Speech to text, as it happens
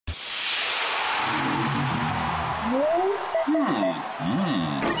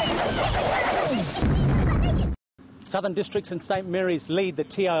Southern Districts and St Mary's lead the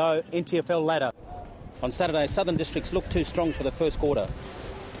TIO NTFL ladder. On Saturday, Southern Districts looked too strong for the first quarter,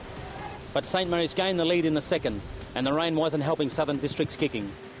 but St Mary's gained the lead in the second, and the rain wasn't helping Southern Districts kicking.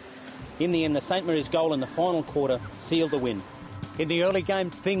 In the end, the St Mary's goal in the final quarter sealed the win. In the early game,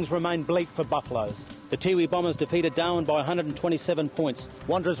 things remained bleak for Buffaloes. The Tiwi Bombers defeated Darwin by 127 points.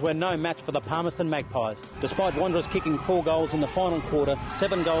 Wanderers were no match for the Palmerston Magpies. Despite Wanderers kicking 4 goals in the final quarter,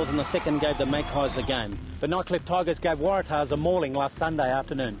 7 goals in the second gave the Magpies the game. The Nightcliff Tigers gave Waratahs a mauling last Sunday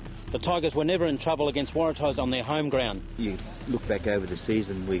afternoon. The Tigers were never in trouble against Waratahs on their home ground. You look back over the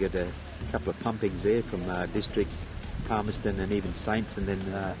season, we got a couple of pumpings there from Districts, Palmerston and even Saints, and then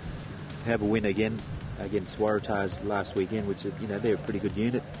have a win again against Waratahs last weekend, which is, they're a pretty good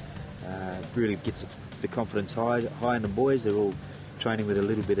unit. Really gets the confidence high in the boys. They're all training with a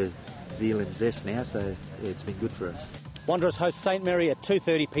little bit of zeal and zest now, so it's been good for us. Wanderers host St Mary at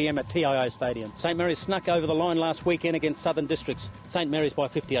 2:30pm at TIO Stadium. St Mary's snuck over the line last weekend against Southern Districts. St Mary's by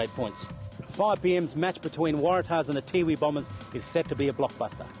 58 points. 5pm's match between Waratahs and the Tiwi Bombers is set to be a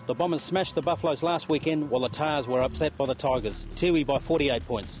blockbuster. The Bombers smashed the Buffaloes last weekend, while the Tars were upset by the Tigers. Tiwi by 48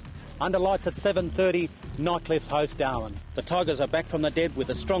 points. Under lights at 7:30, Nightcliff host Darwin. The Tigers are back from the dead with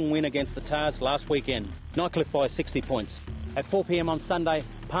a strong win against the Tars last weekend. Nightcliff by 60 points. At 4pm on Sunday,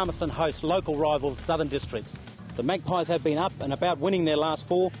 Palmerston hosts local rivals Southern Districts. The Magpies have been up and about winning their last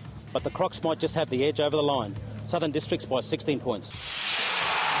 4, but the Crocs might just have the edge over the line. Southern Districts by 16 points.